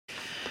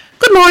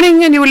Good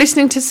morning, and you are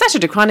listening to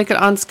Saturday Chronicle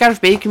on Scariff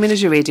Bay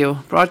Community Radio,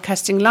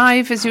 broadcasting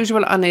live as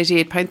usual on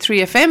 88.3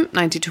 FM,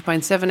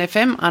 92.7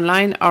 FM,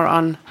 online or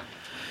on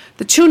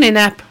the TuneIn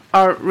app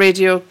or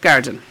Radio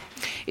Garden.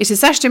 It is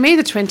Saturday, May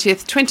the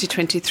 20th,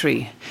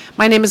 2023.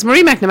 My name is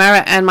Marie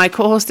McNamara, and my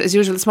co-host as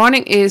usual this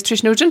morning is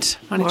Trish Nugent.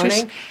 Morning,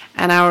 Trish.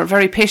 And our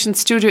very patient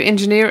studio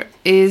engineer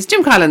is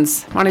Jim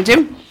Collins. Morning,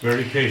 Jim.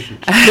 Very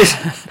patient.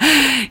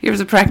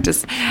 Years of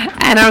practice.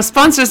 And our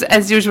sponsors,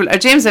 as usual, are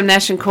James M.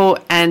 Nash & Co.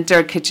 and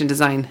Derg Kitchen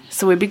Design.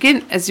 So we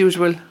begin, as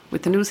usual,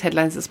 with the news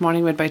headlines this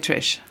morning, read by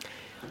Trish.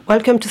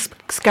 Welcome to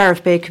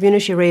Scariff Bay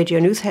Community Radio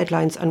news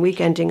headlines on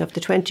week ending of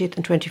the 20th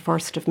and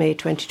 21st of May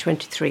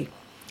 2023.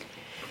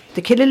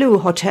 The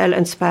Killaloe Hotel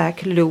and Spa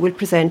Killaloe will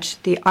present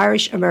the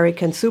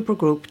Irish-American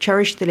supergroup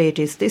Cherish the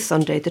Ladies this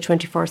Sunday, the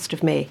 21st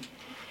of May.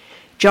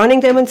 Joining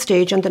them on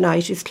stage on the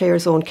night is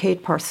Clare's own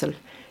Kate Purcell.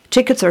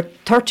 Tickets are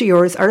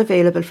 €30 are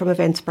available from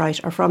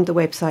Eventbrite or from the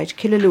website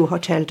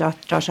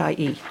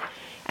killaloehotel.ie,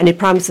 and it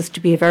promises to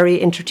be a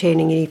very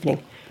entertaining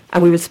evening.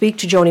 And we will speak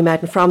to Joni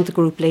Madden from the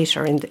group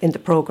later in the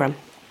programme.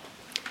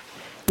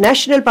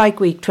 National Bike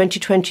Week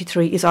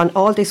 2023 is on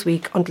all this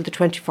week until the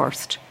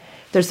 21st.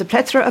 There's a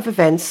plethora of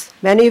events,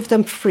 many of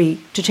them free,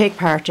 to take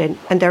part in,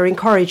 and they're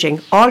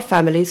encouraging all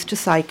families to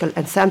cycle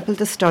and sample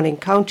the stunning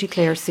County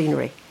Clare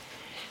scenery.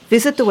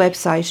 Visit the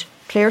website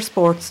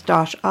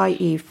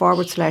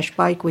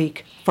claresports.ie/bike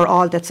week for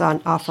all that's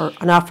on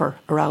offer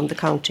around the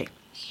county.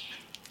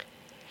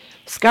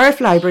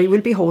 Scariff Library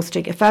will be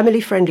hosting a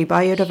family-friendly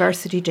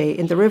Biodiversity Day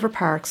in the River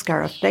Park,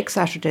 Scariff, next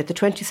Saturday, the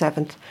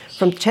 27th,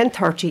 from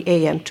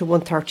 10:30am to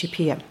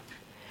 1:30pm.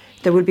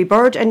 There will be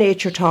bird and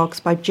nature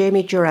talks by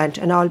Jamie Durant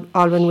and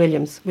Alwyn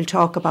Williams will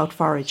talk about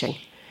foraging.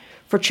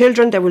 For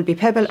children, there will be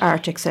pebble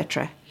art,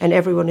 etc., and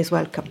everyone is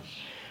welcome.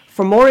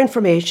 For more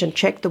information,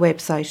 check the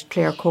website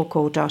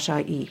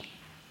clarecoco.ie.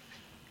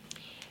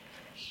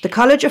 The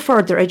College of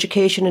Further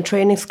Education and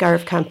Training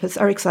Scariff campus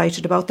are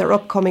excited about their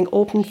upcoming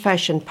open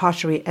fashion,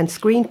 pottery and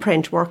screen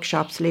print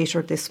workshops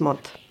later this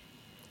month.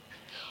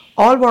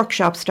 All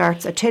workshops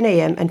starts at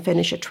 10am and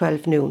finish at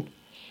 12 noon.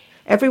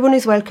 Everyone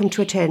is welcome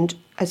to attend,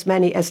 as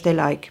many as they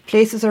like.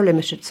 Places are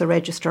limited, so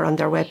register on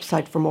their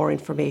website for more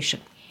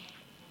information.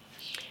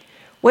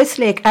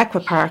 Westlake Aqua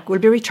Park will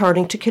be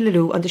returning to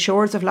Killaloe on the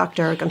shores of Lough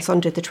Derg on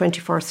Sunday the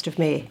 21st of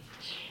May.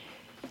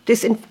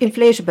 This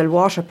inflatable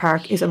water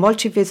park is a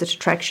multi-visit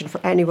attraction for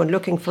anyone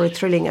looking for a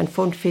thrilling and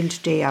fun-filled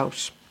day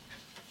out.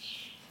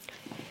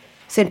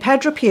 St.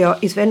 Padre Pio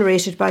is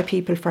venerated by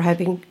people for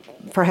having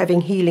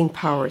healing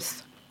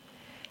powers.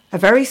 A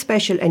very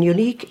special and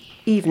unique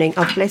evening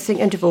of blessing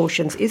and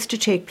devotions is to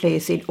take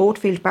place in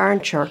Oatfield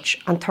Barn Church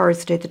on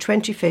Thursday the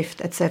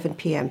 25th at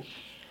 7pm.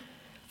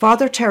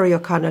 Father Terry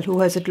O'Connell, who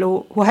has a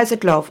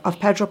glove of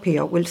Padre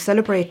Pio, will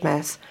celebrate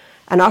Mass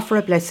and offer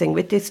a blessing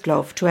with this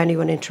glove to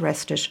anyone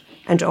interested,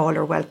 and all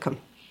are welcome.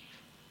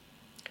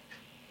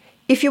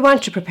 If you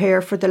want to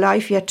prepare for the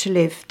life yet to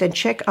live, then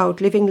check out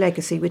Living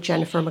Legacy with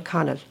Jennifer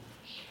McConnell.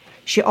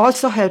 She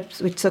also helps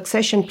with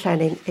succession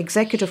planning,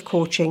 executive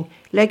coaching,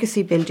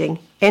 legacy building,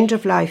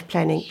 end-of-life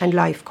planning and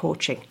life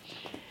coaching.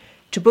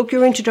 To book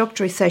your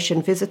introductory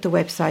session, visit the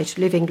website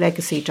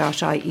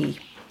livinglegacy.ie.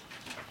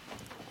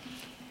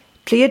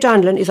 Clea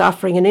Donlan is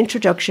offering an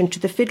introduction to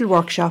the fiddle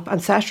workshop on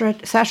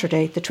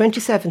Saturday, the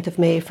 27th of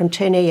May from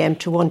 10am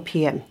to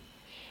 1pm.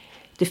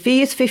 The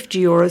fee is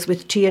 €50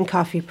 with tea and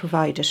coffee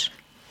provided.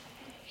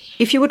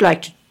 If you would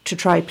like to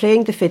try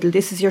playing the fiddle,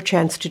 this is your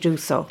chance to do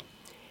so.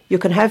 You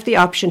can have the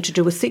option to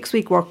do a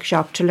 6-week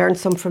workshop to learn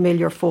some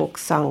familiar folk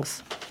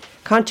songs.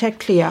 Contact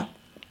Clea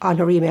on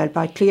her email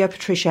by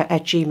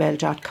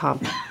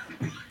cleapatricia@gmail.com.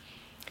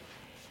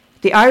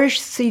 The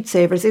Irish Seed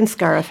Savers in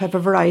Scariff have a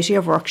variety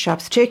of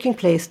workshops taking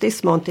place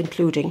this month,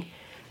 including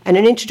an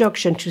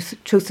introduction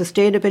to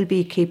sustainable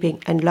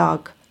beekeeping and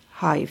log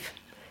hive,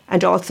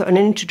 and also an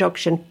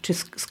introduction to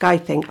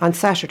scything on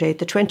Saturday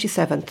the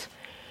 27th.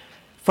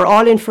 For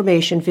all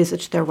information,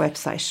 visit their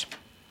website.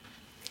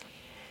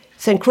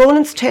 St.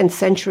 Cronan's 10th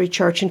Century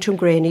Church in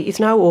Tuamgraney is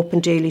now open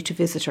daily to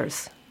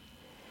visitors.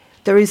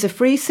 There is a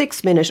free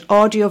 6-minute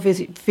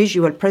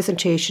audio-visual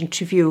presentation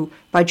to view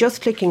by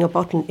just clicking a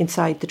button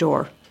inside the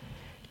door.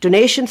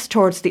 Donations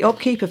towards the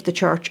upkeep of the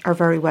church are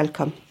very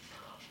welcome.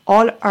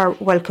 All are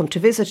welcome to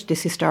visit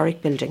this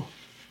historic building.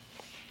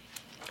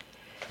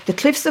 The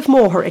Cliffs of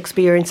Moher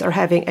Experience are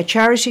having a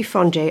charity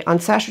fun day on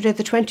Saturday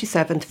the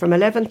 27th from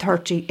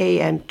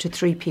 11:30am to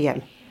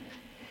 3pm.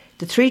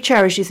 The 3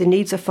 charities in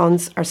need of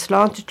funds are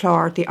Slán to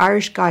Clár, the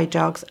Irish Guide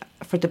Dogs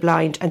for the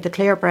Blind and the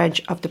Clare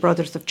branch of the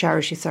Brothers of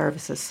Charity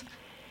Services.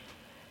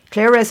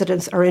 Clare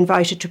residents are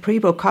invited to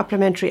pre-book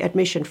complimentary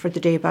admission for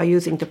the day by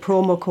using the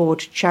promo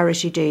code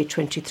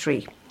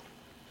CharityDay23.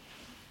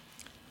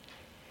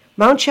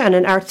 Mount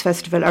Shannon Arts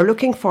Festival are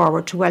looking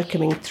forward to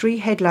welcoming 3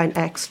 headline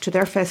acts to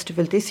their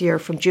festival this year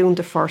from June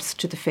the 1st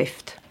to the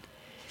 5th.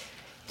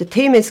 The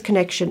theme is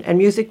Connection, and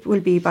music will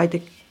be by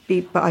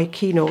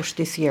Keynote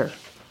this year.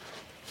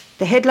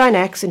 The headline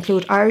acts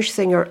include Irish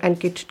singer and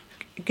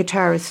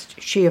guitarist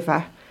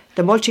Shiva,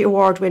 the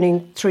multi-award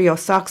winning trio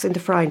Socks in the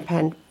Frying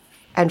Pan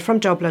and from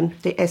Dublin,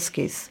 the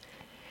Eskies.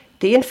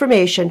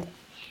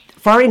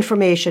 For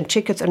information,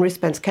 tickets and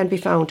wristbands can be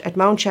found at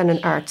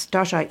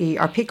mountshannonarts.ie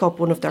or pick up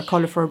one of their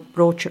colourful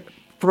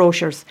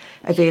brochures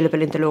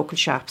available in the local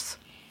shops.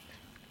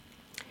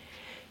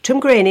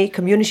 Tumgraney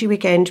Community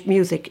Weekend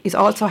Music is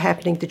also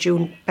happening the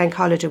June Bank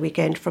Holiday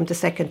weekend from the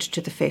 2nd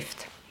to the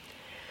 5th.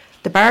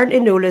 The Barn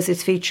in Nulas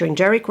is featuring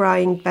Derek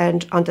Ryan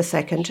Band on the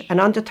 2nd, and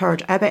on the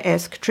 3rd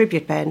ABBA-esque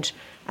tribute band,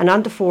 and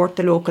on the 4th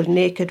the local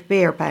Naked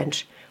Bear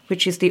Band,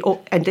 this is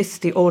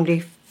the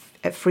only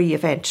free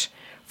event.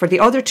 For the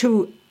other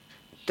two,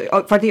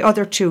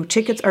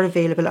 tickets are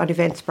available on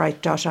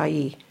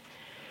eventsprite.ie.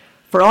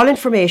 For all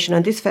information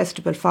on this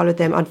festival, follow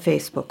them on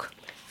Facebook,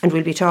 and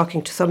we'll be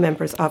talking to some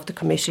members of the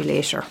committee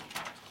later.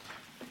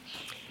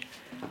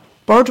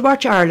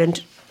 Birdwatch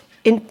Ireland,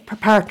 in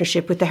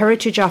partnership with the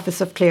Heritage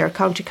Office of Clare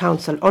County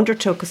Council,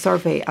 undertook a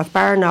survey of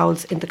barn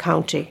owls in the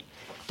county,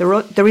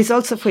 the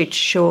results of which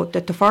show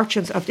that the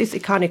fortunes of this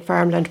iconic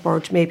farmland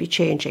bird may be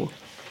changing,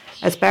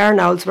 as barn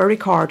owls were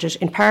recorded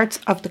in parts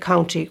of the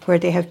county where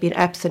they have been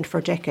absent for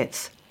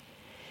decades.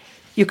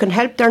 You can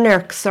help their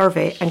NERC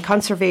survey and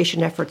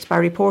conservation efforts by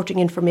reporting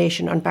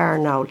information on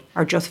barn owl,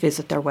 or just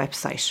visit their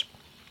website.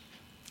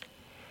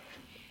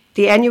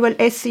 The annual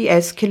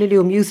SCS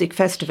Killaloe Music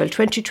Festival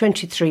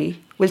 2023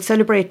 will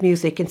celebrate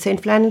music in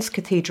St Flannan's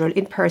Cathedral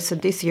in person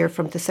this year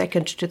from the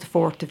 2nd to the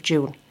 4th of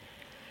June.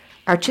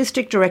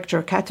 Artistic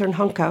Director Catherine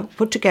Hunka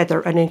put together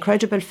an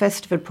incredible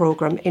festival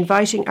programme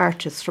inviting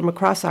artists from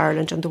across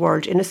Ireland and the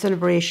world in a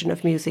celebration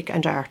of music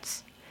and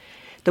arts.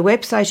 The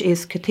website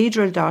is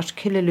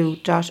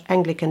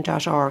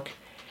cathedral.killaloe.anglican.org.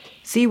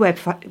 See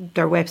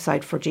their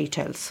website for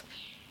details.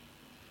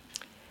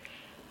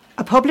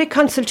 A public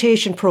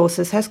consultation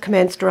process has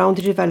commenced around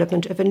the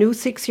development of a new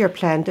 6-year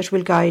plan that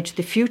will guide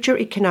the future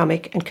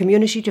economic and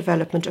community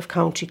development of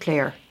County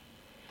Clare.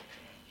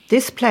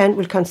 This plan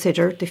will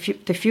consider the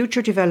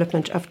future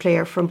development of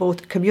Clare from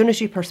both a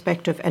community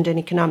perspective and an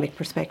economic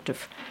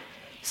perspective.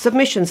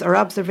 Submissions or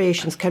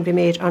observations can be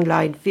made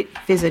online.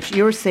 Visit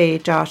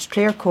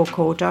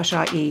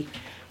yoursay.clarecoco.ie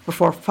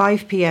before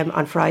 5 p.m.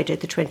 on Friday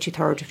the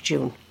 23rd of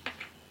June.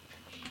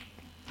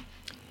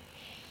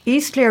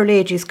 East Clare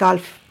Ladies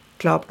Golf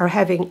Club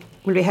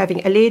will be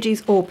having a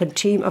Ladies Open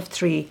Team of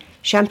 3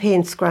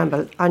 Champagne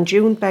Scramble on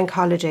June Bank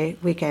Holiday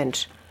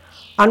weekend.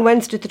 On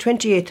Wednesday the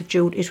 28th of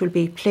June it will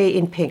be Play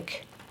in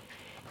Pink.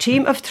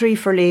 Team of 3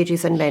 for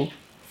ladies and men.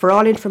 For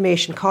all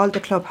information, call the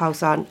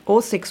clubhouse on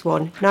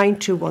 061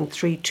 921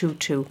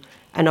 322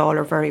 and all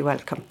are very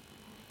welcome.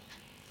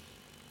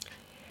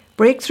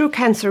 Breakthrough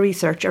Cancer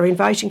Research are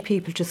inviting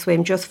people to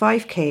swim just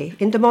 5k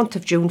in the month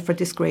of June for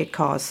this great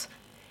cause.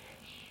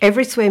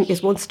 Every swim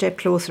is one step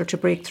closer to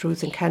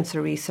breakthroughs in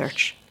cancer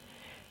research.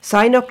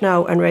 Sign up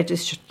now and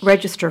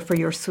register for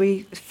your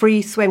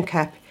free swim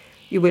cap.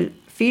 You will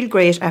feel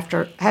great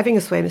after having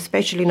a swim,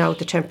 especially now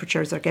the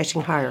temperatures are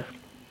getting higher.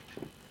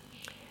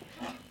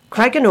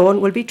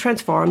 Craganoan will be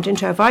transformed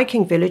into a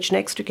Viking village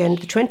next weekend,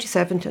 the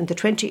 27th and the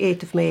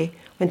 28th of May,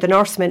 when the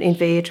Norsemen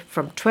invade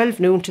from 12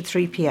 noon to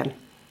 3 p.m.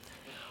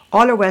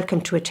 All are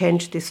welcome to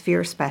attend this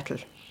fierce battle.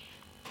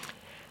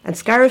 And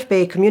Scariff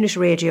Bay Community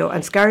Radio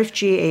and Scariff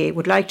GAA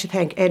would like to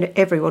thank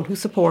everyone who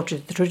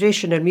supported the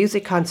traditional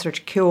music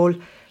concert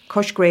Ceol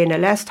Cushgraina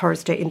last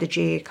Thursday in the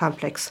GAA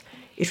complex.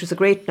 It was a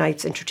great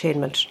night's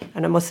entertainment,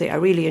 and I must say I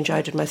really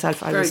enjoyed it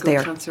myself. I was there.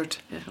 Very good concert,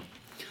 yeah.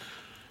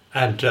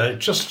 And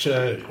just,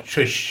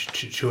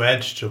 Trish, to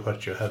add to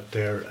what you had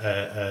there,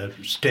 a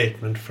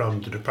statement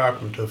from the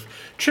Department of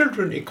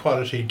Children,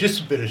 Equality,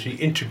 Disability,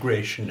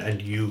 Integration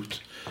and Youth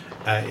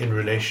in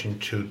relation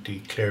to the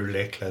Clare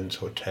Lakelands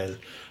Hotel.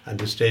 And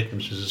the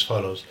statement is as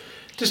follows.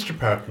 This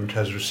department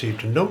has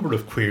received a number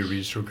of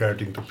queries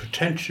regarding the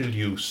potential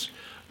use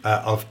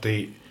of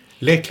the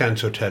Lakelands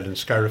Hotel in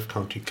Scariff,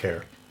 County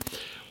Clare.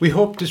 We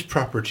hope this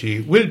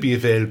property will be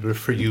available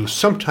for use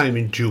sometime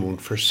in June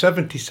for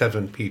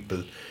 77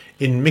 people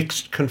in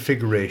mixed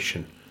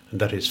configuration, and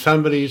that is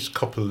families,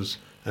 couples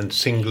and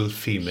single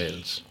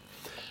females.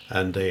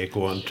 And they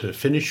go on to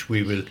finish,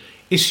 we will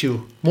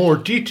issue more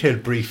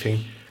detailed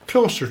briefing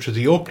closer to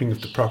the opening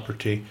of the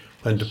property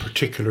when the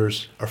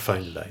particulars are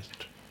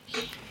finalised.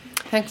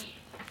 Thanks.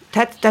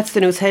 That's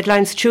the news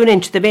headlines. Tune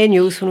in to the main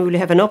news when we will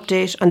have an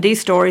update on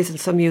these stories and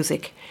some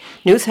music.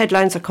 News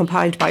headlines are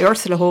compiled by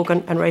Ursula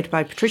Hogan and read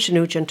by Patricia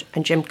Nugent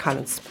and Jim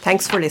Collins.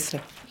 Thanks for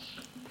listening.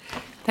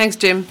 Thanks,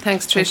 Jim.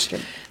 Thanks, Trish. Thanks,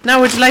 Jim. Now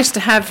we're delighted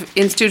to have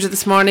in studio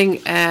this morning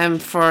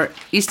for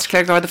East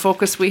Clare Garda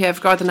Focus, we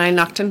have Garda Niall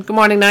Naughton. Good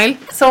morning, Niall.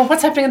 So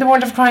what's happening in the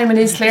world of crime in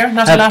East Clare?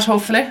 Not a lot,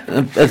 hopefully.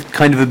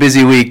 Kind of a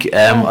busy week.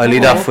 I'll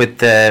lead off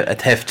with a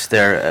theft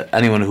there.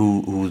 Anyone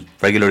who's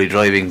regularly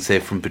driving, say,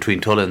 from between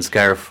Tulla and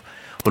Scariff,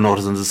 will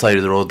notice on the side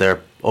of the road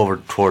there,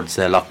 over towards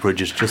Loch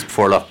Bridges, just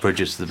before Loch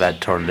Bridges, the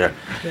bad turn there.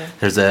 Yeah.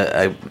 There's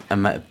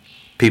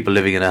people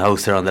living in a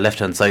house there on the left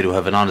hand side who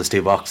have an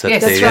honesty box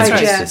that they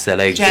sell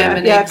eggs, jam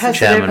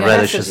and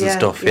relishes and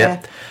stuff.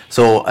 Yeah.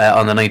 So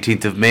on the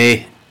 19th of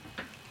May,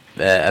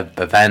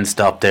 a van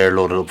stopped there,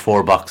 loaded up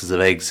 4 boxes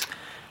of eggs.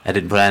 I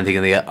didn't put anything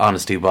in the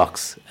honesty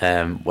box,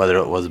 whether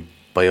it was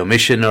by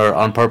omission or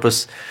on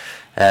purpose.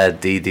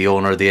 The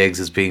owner of the eggs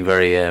is being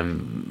very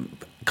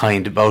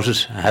kind about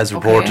it, has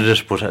reported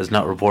it, but is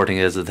not reporting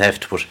it as a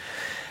theft. But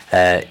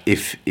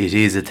if it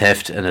is a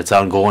theft and it's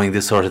ongoing,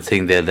 this sort of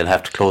thing, they'll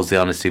have to close the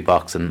honesty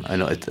box. And I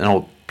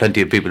know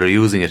plenty of people are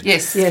using it.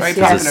 Yes, Yes, very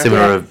yes.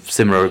 popular. There's a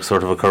similar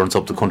sort of occurrence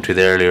up the country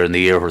there earlier in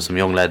the year, where some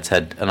young lads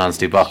had an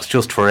honesty box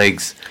just for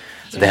eggs.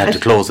 So they had to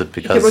close it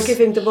They because were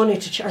giving the money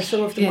to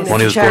some of the Yes.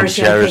 money was going to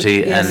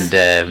charity, Yes.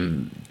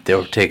 and they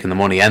were taking the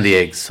money and the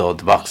eggs, so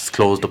the box is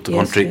closed up the Yes,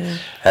 country.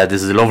 yeah.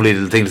 This is a lovely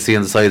little thing to see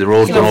on the side of the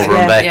road, It's going lovely, over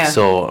and back. yeah.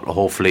 So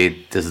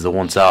hopefully this is a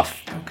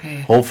once-off.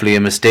 Okay. Hopefully a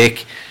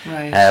mistake.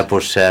 Right.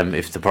 But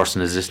if the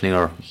person is listening,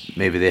 or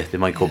maybe they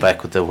might go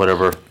back with the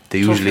whatever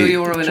they Throw a usually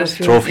few euro in it.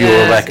 Throw a few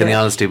euro back in the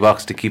honesty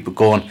box to keep it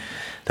going.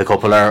 The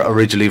couple are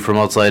originally from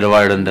outside of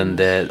Ireland, and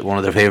one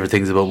of their favourite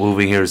things about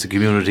moving here is the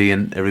community,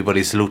 and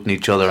everybody's saluting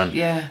each other and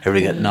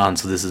everybody getting on.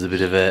 So this is a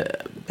bit of a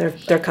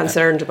They're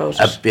concerned about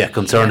it.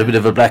 concerned, a bit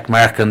of a black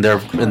mark on their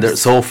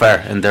so far,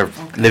 and they're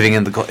living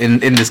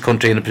in this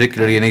country, and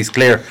particularly in East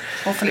Clare.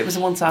 Hopefully it was a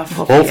once-off.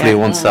 Hopefully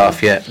once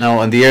off, yeah.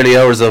 Now, in the early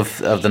hours of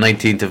the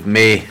 19th of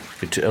May,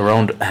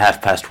 around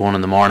 1:30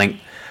 in the morning,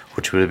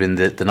 which would have been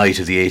the night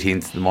of the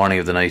 18th, the morning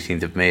of the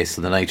 19th of May,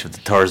 so the night of the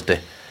Thursday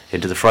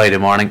into the Friday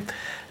morning,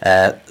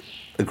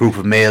 a group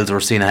of males were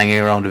seen hanging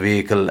around a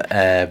vehicle,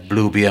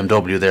 blue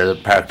BMW there,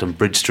 parked on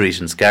Bridge Street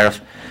in Scariff.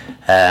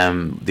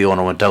 The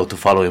owner went out the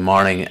following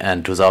morning,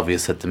 and it was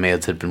obvious that the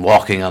males had been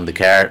walking on the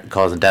car,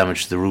 causing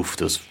damage to the roof.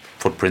 There was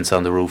footprints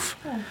on the roof.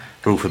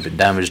 The roof had been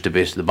damaged a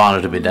bit, the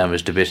bonnet had been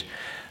damaged a bit.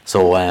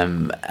 So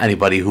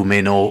anybody who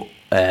may know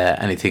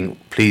anything,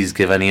 please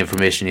give any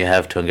information you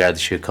have to An Garda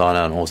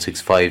Síochána on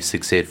 065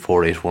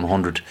 6848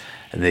 100,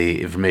 and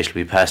the information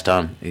will be passed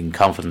on in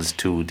confidence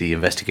to the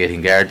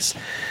investigating guards.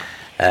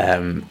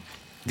 So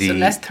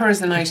last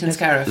Thursday night in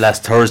Scariff.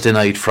 Last Thursday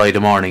night, Friday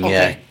morning,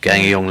 Okay.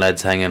 gang of young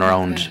lads hanging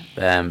around.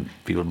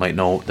 People might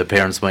know, the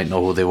parents might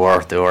know who they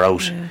were. They were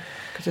out.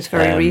 Because it's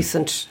very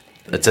recent.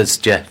 It's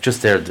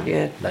just there the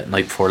Yeah.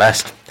 night before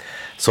last.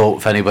 So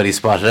if anybody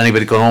spotted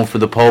anybody going home from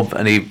the pub,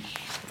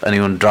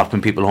 anyone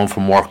dropping people home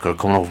from work or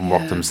coming home from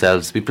work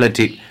themselves, be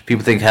plenty.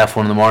 People think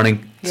 1:30 in the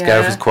morning,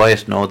 Scariff is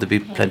quiet. No, there'd be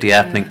plenty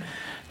happening.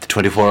 The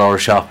 24-hour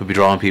shop would be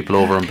drawing people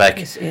over and back,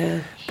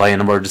 buying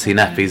emergency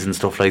nappies and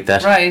stuff like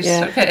that. Right,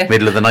 Yeah. okay.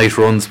 Middle of the night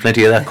runs,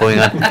 plenty of that going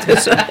on.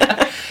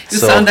 You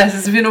sound that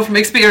as if you know from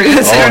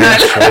experience. Oh, here, yeah,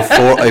 Niall.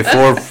 sure. I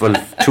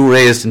have two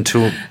raised and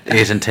 2,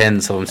 8 and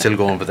 10, so I'm still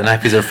going, but the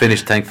nappies are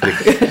finished, thankfully.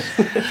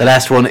 The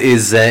last one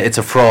is, it's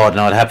a fraud.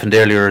 Now, it happened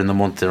earlier in the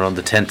month, around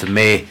the 10th of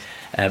May.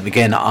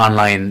 Again,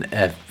 online,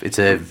 it's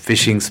a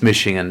phishing,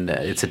 smishing, and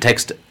it's a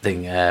text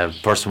thing. A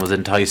person was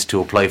enticed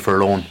to apply for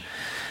a loan.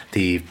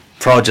 The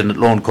fraudulent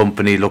loan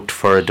company looked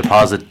for a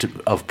deposit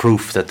of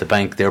proof that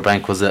their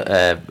bank was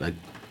a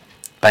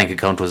bank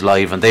account was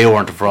live, and they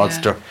weren't a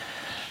fraudster.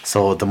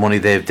 So the money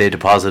they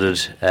deposited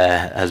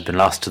has been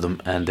lost to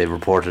them, and they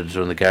reported it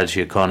on the Garda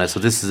Síochána. So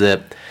this is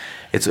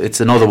it's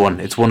another one.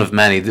 It's one of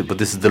many, but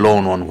this is the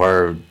loan one,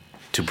 where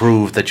to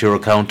prove that you're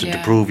accounted, to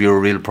prove you're a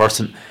real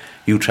person,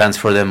 you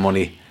transfer them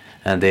money,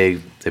 and they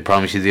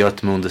promise you the earth,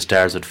 the moon, the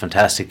stars with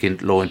fantastic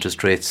low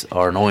interest rates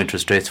or no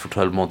interest rates for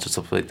 12 months or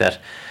something like that,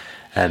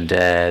 and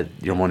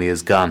your money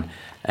is gone.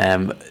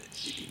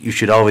 You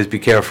should always be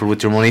careful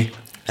with your money.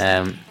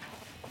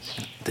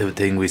 The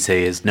thing we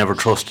say is never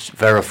trust,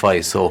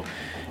 verify. So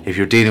if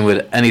you're dealing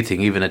with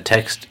anything, even a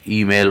text,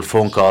 email,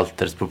 phone call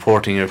that's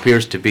purporting or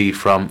appears to be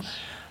from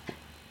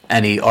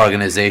any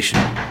organisation,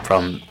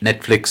 from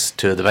Netflix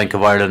to the Bank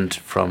of Ireland,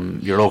 from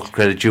your local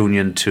credit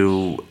union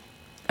to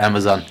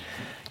Amazon,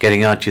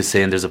 getting on to you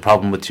saying there's a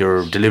problem with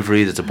your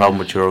delivery, there's a problem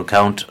with your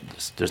account,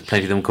 there's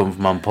plenty of them coming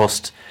from An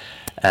Post.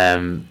 A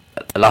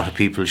lot of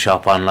people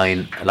shop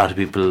online. A lot of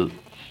people,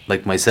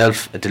 like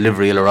myself, a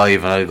delivery will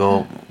arrive and I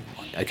go,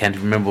 I can't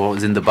remember what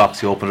was in the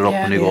box. You open it up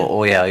and you go,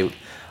 oh yeah, I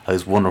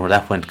was wondering where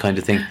that went, kind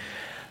of thing.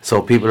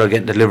 So people are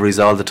getting deliveries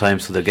all the time,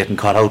 so they're getting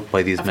caught out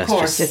by these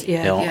messages. Course. You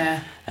know?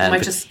 And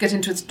might just get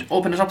into it,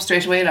 open it up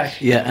straight away,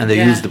 like. Yeah, and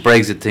they use the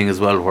Brexit thing as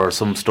well, where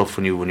some stuff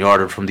when you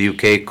order it from the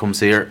UK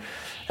comes here,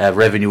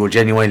 revenue will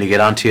genuinely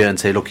get onto you and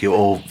say, look, you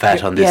owe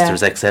VAT on this.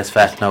 There's excess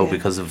VAT now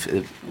because of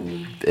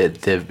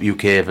the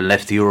UK have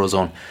left the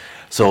Eurozone.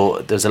 So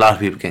there's a lot of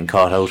people getting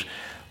caught out.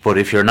 But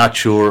if you're not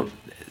sure,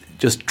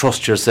 just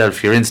trust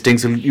yourself. Your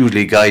instincts will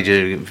usually guide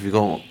you. If you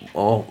go,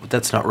 oh,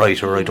 that's not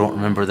right, or I don't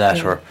remember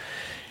that, or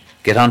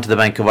get onto the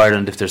Bank of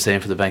Ireland if they're saying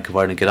for the Bank of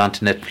Ireland, get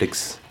onto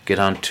Netflix, get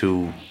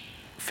onto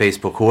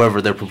Facebook,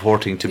 whoever they're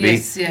purporting to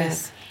be.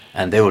 Yes.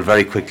 And they will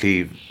very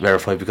quickly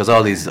verify, because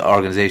all these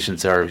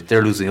organisations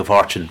they're losing a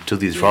fortune to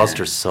these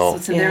fraudsters. So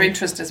it's in their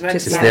interest as well.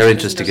 It's their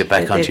interest to get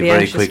back onto you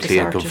very quickly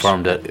and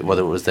confirm that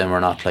whether it was them or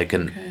not. Like,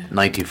 in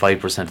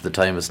 95% of the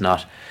time, it's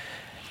not.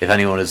 If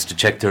anyone is to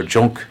check their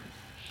junk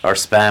or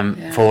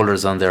spam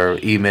folders on their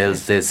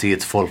emails, they see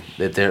it's full.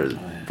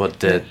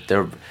 But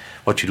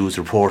what you do is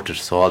report it.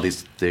 So all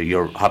these,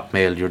 your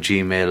Hotmail, your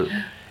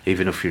Gmail,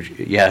 even if you're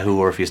Yahoo,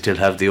 or if you still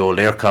have the old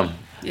Aircom,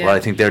 well, I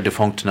think they're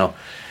defunct now.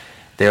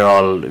 they're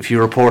all, if you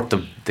report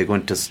them, they go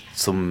into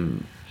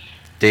some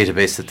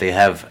database that they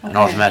have, and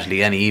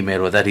automatically any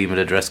email with that email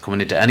address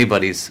coming into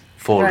anybody's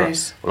folder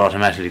will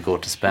automatically go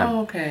to spam.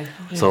 Oh, okay.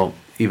 So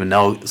even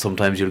now,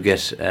 sometimes you'll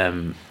get,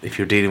 if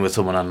you're dealing with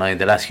someone online,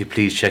 they'll ask you,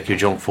 please check your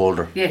junk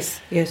folder.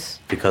 Yes.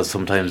 Because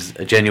sometimes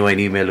a genuine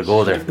email will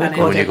go there.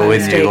 When you go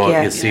in,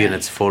 you see and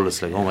it's full.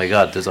 It's like, oh my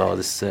God, there's all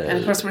this. And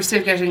of course, we're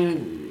still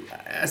getting,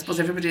 I suppose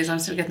everybody is, I'm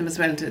still getting them as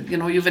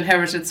well. You've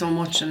inherited so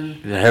much.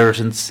 And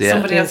inheritance,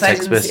 somebody outside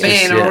in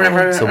Spain or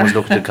wherever. Someone's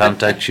looking to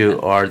contact you,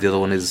 or the other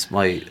one is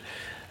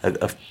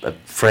a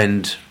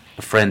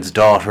friend's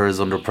daughter is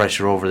under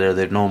pressure over there.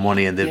 They've no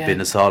money and they've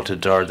been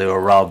assaulted, or they were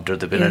robbed, or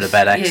they've been in a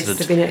bad accident.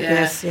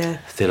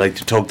 They like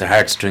to tug the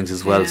heartstrings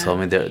as well. So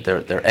I mean,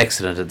 they're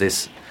excellent at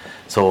this.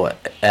 So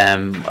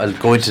I'll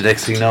go into the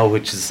next thing now,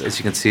 which is, as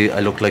you can see, I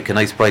look like a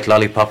nice bright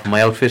lollipop in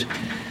my outfit,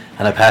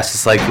 and I passed a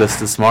cyclist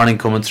this morning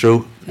coming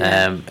through.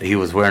 He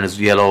was wearing his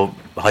yellow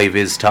high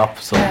vis top,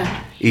 so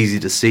easy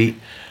to see.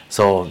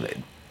 So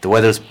the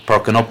weather's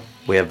perking up.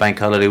 We have bank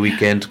holiday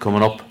weekend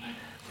coming up.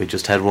 We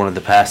just had one in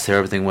the past there,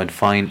 everything went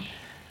fine.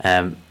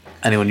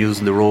 Anyone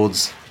using the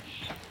roads,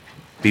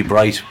 be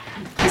bright,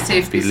 be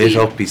safe, be lit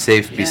up, be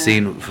safe, be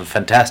seen. A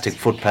fantastic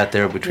footpath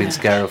there between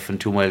Scariff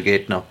and 2 Mile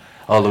Gate now,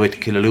 all the way to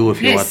Killaloo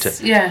if you want to.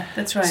 Yeah,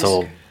 that's right.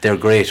 So they're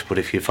great, but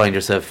if you find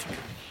yourself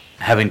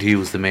having to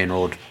use the main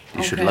road,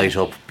 you should light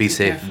up, be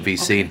safe and be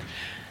seen.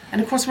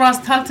 And of course, Ross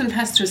Thalton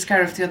passed through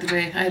Scariff the other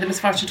day. I had the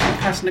misfortune to be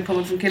passing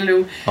coming from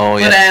Killaloo.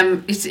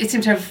 But it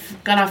seemed to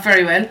have gone off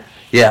very well.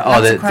 Yeah,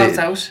 lots of crowds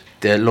out.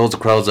 There are loads of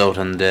crowds out,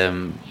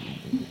 and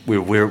we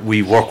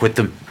work with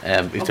them.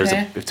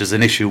 If there's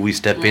an issue, we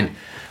step in.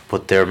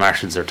 But their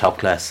marshals are top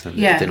class, and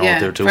they know what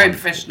they're doing.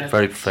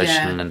 Very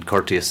professional and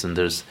courteous, and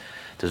there's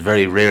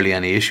very rarely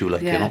any issue,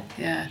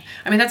 Yeah,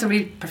 I mean, that's a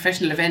real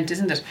professional event,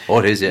 isn't it? Oh,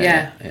 it is.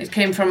 Yeah. It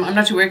came from, I'm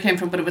not sure where it came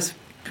from, but it was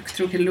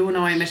through Killaloo.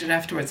 Now I met it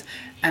afterwards,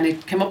 and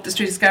it came up the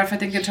street of Scariff. I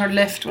think it turned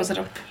left. Was it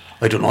up?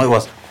 I don't know. I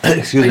was.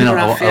 Excuse me.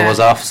 I was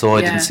off, so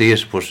I didn't see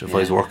it. But if I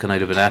was working,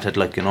 I'd have been at it.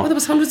 Well, there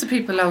was hundreds of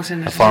people out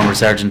in it. A former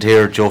sergeant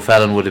here, Joe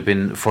Fallon, would have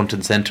been front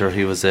and centre.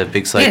 He was a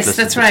big cyclist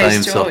at the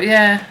time.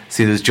 Joe,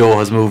 See, as Joe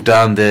has moved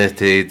on,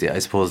 I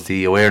suppose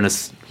the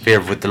awareness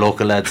with the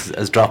local lads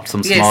has dropped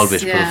some small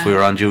bit. But if we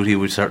were on duty,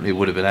 we certainly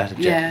would have been at it.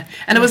 Yeah,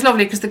 and it was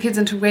lovely because the kids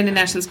in Tuguene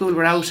National School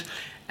were out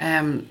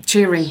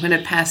cheering when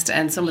it passed,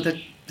 and some of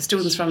the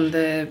students from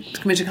the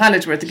community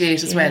college were at the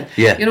gate as well.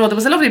 Yeah. There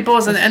was a lovely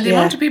buzz, and the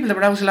amount of people that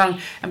were out along.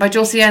 And by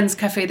Josie Ann's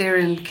cafe there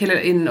in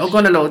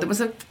Ogunalo, there was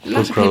a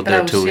lot of people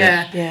out. Too,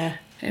 yeah.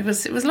 It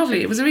was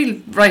lovely. It was a real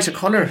rite of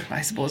colour,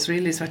 I suppose.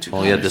 Really, is what you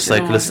call it. The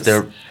cyclists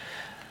there.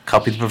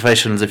 Copy the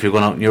professionals. If you're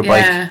going out on your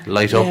bike,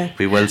 light up,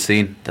 be well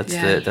seen. That's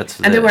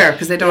and they were,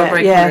 because they'd all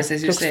bright colours,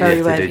 as you say.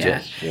 Very well.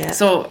 Yeah.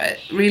 So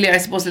really, I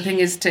suppose the thing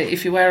is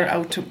if you were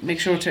out, to make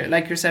sure to,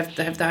 like yourself,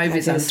 to have the high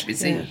vis on to be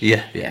seen.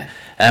 Yeah.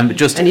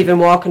 And even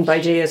walking by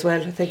day as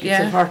well. I think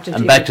it's important.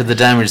 And back to the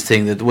damage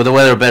thing, that with the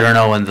weather better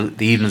now and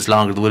the evenings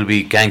longer, there will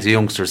be gangs of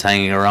youngsters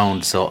hanging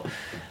around. So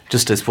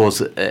just, I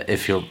suppose,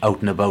 if you're out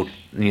and about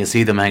and you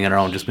see them hanging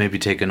around, just maybe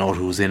take a note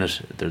who's in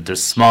it.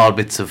 There's small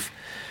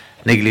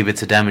niggly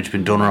bits of damage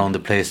been done around the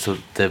place. So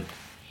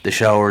the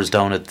showers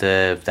down at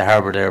the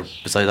harbour there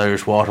beside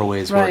Irish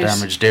Waterways were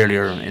damaged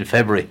earlier in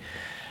February,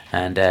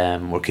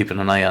 and we're keeping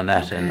an eye on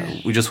that.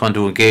 And we just want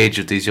to engage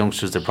with these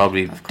youngsters. They're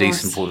probably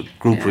decent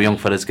group of young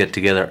fellas get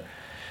together.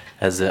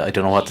 As I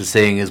don't know what the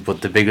saying is,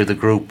 but the bigger the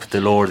group,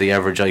 the lower the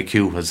average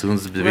IQ. As soon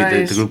as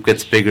the group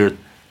gets bigger,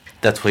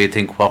 that's why you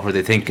think, what were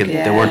they thinking?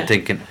 They weren't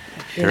thinking.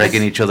 They're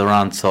egging each other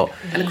on.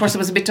 And of course, it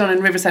was a bit done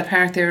in Riverside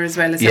Park there as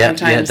well.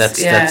 Times.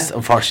 That's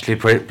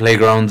unfortunately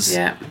playgrounds.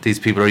 These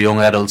people are young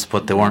adults,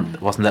 but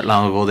wasn't that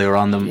long ago they were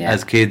on them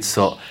as kids.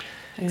 So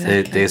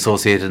they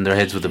associate in their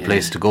heads with the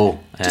place to go.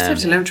 Just have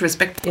to learn to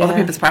respect other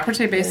people's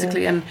property,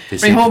 basically, and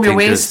bring home your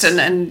waste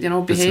and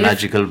behave. This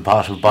magical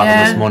pot of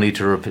bottomless money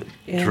to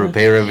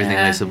repair everything,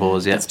 I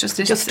suppose. That's just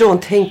it. Just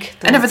don't think.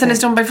 And everything is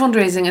done by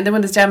fundraising, and then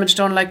when there's damage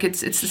done, like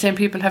it's the same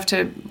people have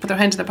to put their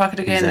hand in their pocket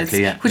again.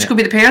 Which could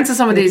be the parents of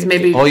some of these,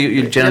 maybe. Oh,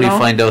 you generally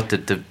find out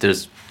that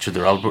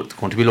they're all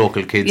going to be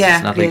local kids.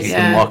 It's not like you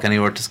can walk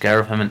anywhere to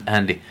Scariff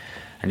handy.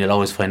 And you'll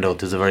always find out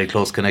there's a very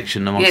close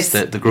connection amongst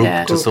the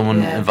group to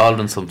someone involved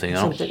in something,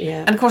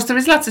 And of course there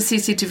is lots of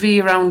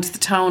CCTV around the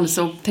town,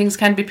 so things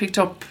can be picked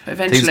up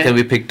eventually. Things can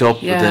be picked up,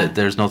 but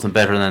there's nothing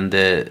better than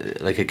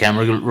a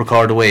camera will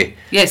record away.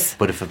 Yes.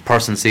 But if a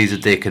person sees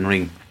it, they can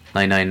ring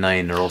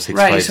 999 or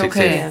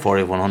 06568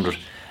 48100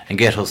 and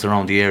get us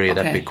around the area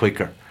that bit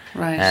quicker.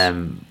 Right.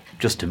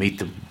 Just to meet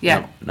them,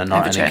 and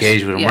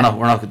engage with them.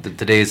 We're not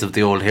the days of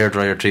the old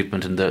hairdryer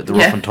treatment and the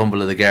rough and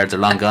tumble of the guards are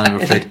long gone.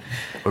 I'm afraid.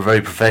 We're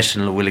very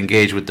professional. We'll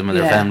engage with them and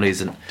their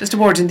families, and just a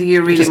word in the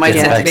year really might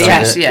set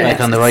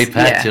back on the right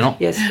path.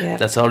 Yes,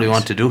 that's all we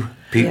want to do.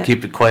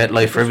 Keep it quiet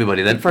life for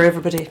everybody. Then for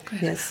everybody.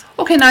 Yes.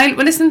 Okay, Niall.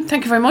 Well, listen.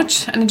 Thank you very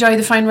much, and enjoy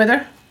the fine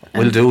weather.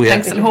 We'll do.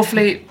 Thanks, and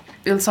hopefully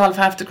you'll solve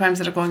half the crimes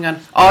that are going on.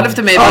 All of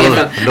them, maybe.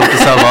 I'd love to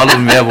solve all of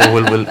them. Yeah, but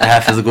we'll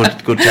half is a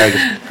good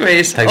target.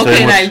 Great. Thanks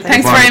very much. Niall.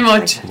 Thanks very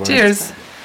much. Cheers.